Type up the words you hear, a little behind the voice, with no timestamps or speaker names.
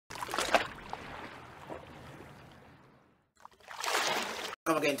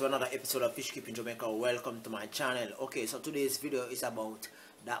Welcome again to another episode of Fish Keeping Jamaica. Welcome to my channel. Okay, so today's video is about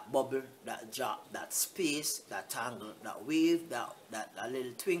that bubble, that drop, that space, that tangle, that wave, that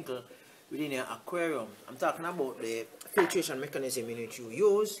little twinkle within your aquarium. I'm talking about the filtration mechanism in which you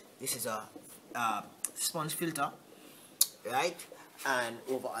use. This is a sponge filter, right? And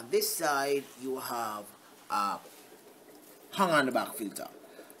over on this side you have a hang on the back filter.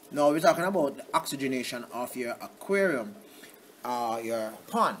 Now we're talking about the oxygenation of your aquarium, your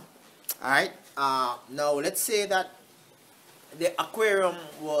pond. Alright, now let's say that the aquarium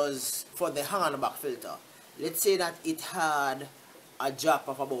was for the hang on the back filter. Let's say that it had a drop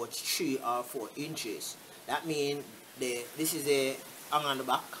of about 3 or 4 inches. That means this is a hang on the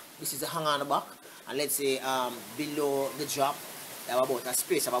back, this is a hang on the back, and let's say below the drop there have about a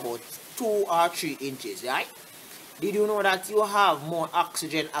space of about 2 or 3 inches, right? Did you know that you have more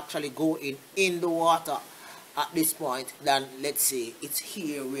oxygen actually going in the water at this point than, let's say, it's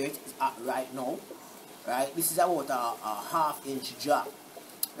here where it is at right now, right? This is about a half-inch drop,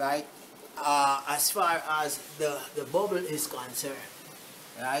 right? As far as the bubble is concerned,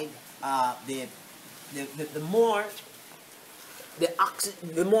 right? The more the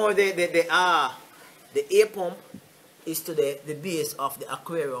air pump is to the base of the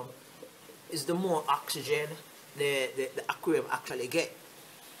aquarium, is the more oxygen the aquarium actually get,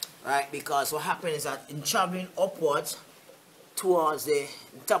 right? Because what happens is that in traveling upwards towards the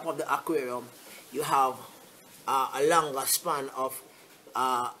top of the aquarium, you have a longer span of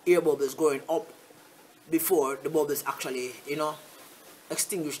air bubbles going up before the bubbles actually,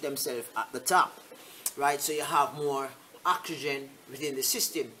 extinguish themselves at the top, right? So you have more oxygen within the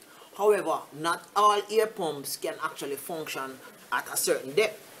system. However, not all air pumps can actually function at a certain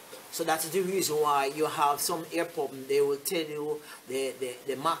depth. So that's the reason why you have some air pump, they will tell you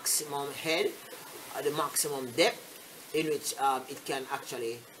the maximum head, the maximum depth in which it can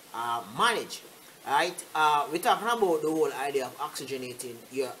actually manage. Right? We're talking about the whole idea of oxygenating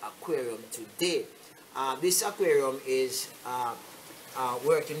your aquarium today. This aquarium is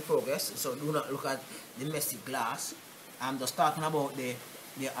work in progress, so do not look at the messy glass. I'm just talking about the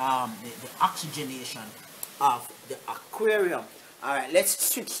oxygenation of the aquarium. Alright,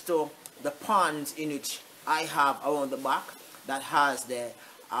 let's switch to the ponds in which I have around the back that has the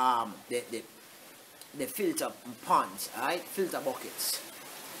filter ponds, alright, filter buckets.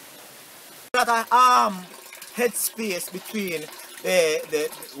 Got a head space between the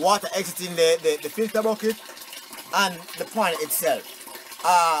water exiting the filter bucket and the pond itself.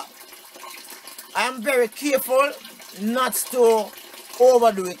 I am very careful not to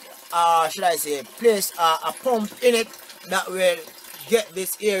overdo it, should I say, place a pump in it that will get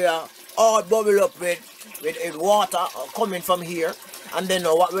this area all bubble up with water coming from here, and then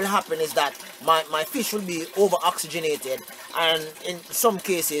what will happen is that my fish will be over oxygenated, and in some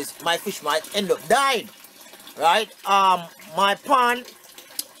cases my fish might end up dying, right? My pond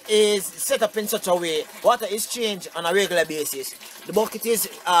is set up in such a way water is changed on a regular basis, the bucket is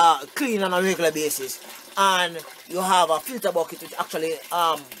clean on a regular basis, and you have a filter bucket which actually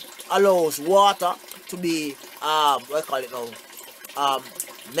allows water to be what I call it now,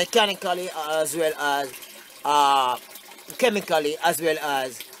 mechanically as well as chemically as well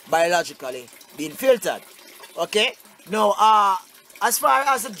as biologically being filtered. Okay, now as far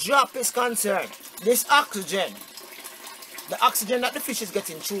as the drop is concerned, this oxygen, the oxygen that the fish is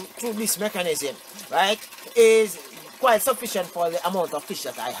getting through this mechanism, right, is quite sufficient for the amount of fish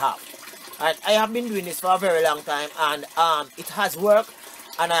that I have. And I have been doing this for a very long time, and it has worked,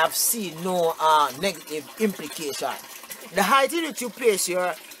 and I have seen no negative implication. The height in which you place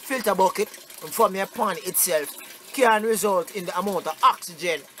your filter bucket from your pond itself can result in the amount of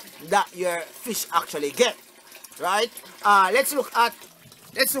oxygen that your fish actually get, right? Let's look at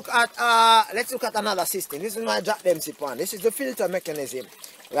another system. This is my Jack Dempsey pond. This is the filter mechanism,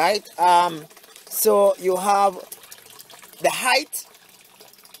 right? So you have the height.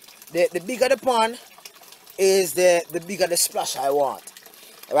 The bigger the pond is, the bigger the splash I want,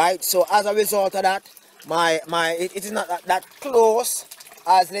 right? So as a result of that, it is not that close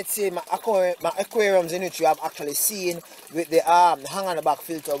as, let's say, my aquariums in which you have actually seen with the hang on the back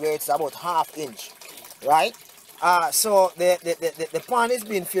filter where it's about ½ inch, right? So the pond is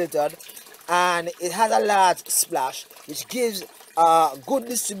being filtered, and it has a large splash which gives a good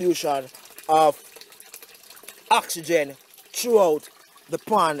distribution of oxygen throughout the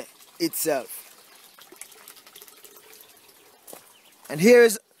pond itself. And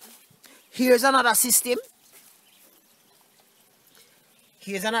here's another system.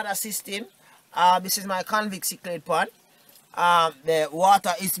 Here's another system. This is my convict cichlid pond. The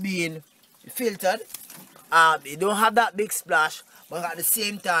water is being filtered You don't have that big splash, but at the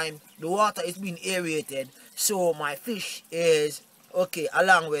same time, the water is being aerated, so my fish is okay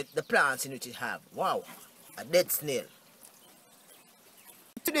along with the plants in which it have. Wow, a dead snail.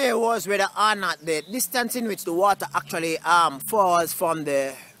 Today was whether or not the distance in which the water actually falls from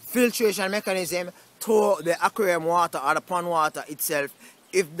the filtration mechanism to the aquarium water or the pond water itself,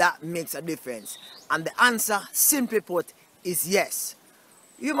 if that makes a difference. And the answer, simply put, is yes.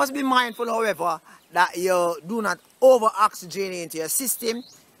 You must be mindful, however, that you do not over-oxygenate into your system.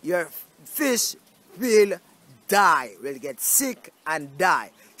 Your fish will die, will get sick and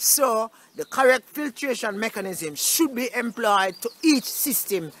die. So the correct filtration mechanism should be employed to each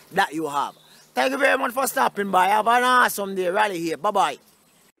system that you have. Thank you very much for stopping by. Have an awesome day. Rally here. Bye-bye.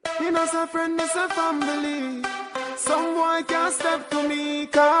 You know, a friend is a family. Some boy can't step to me,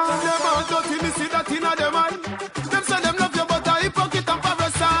 cause them all dirty, me see that in a them eye.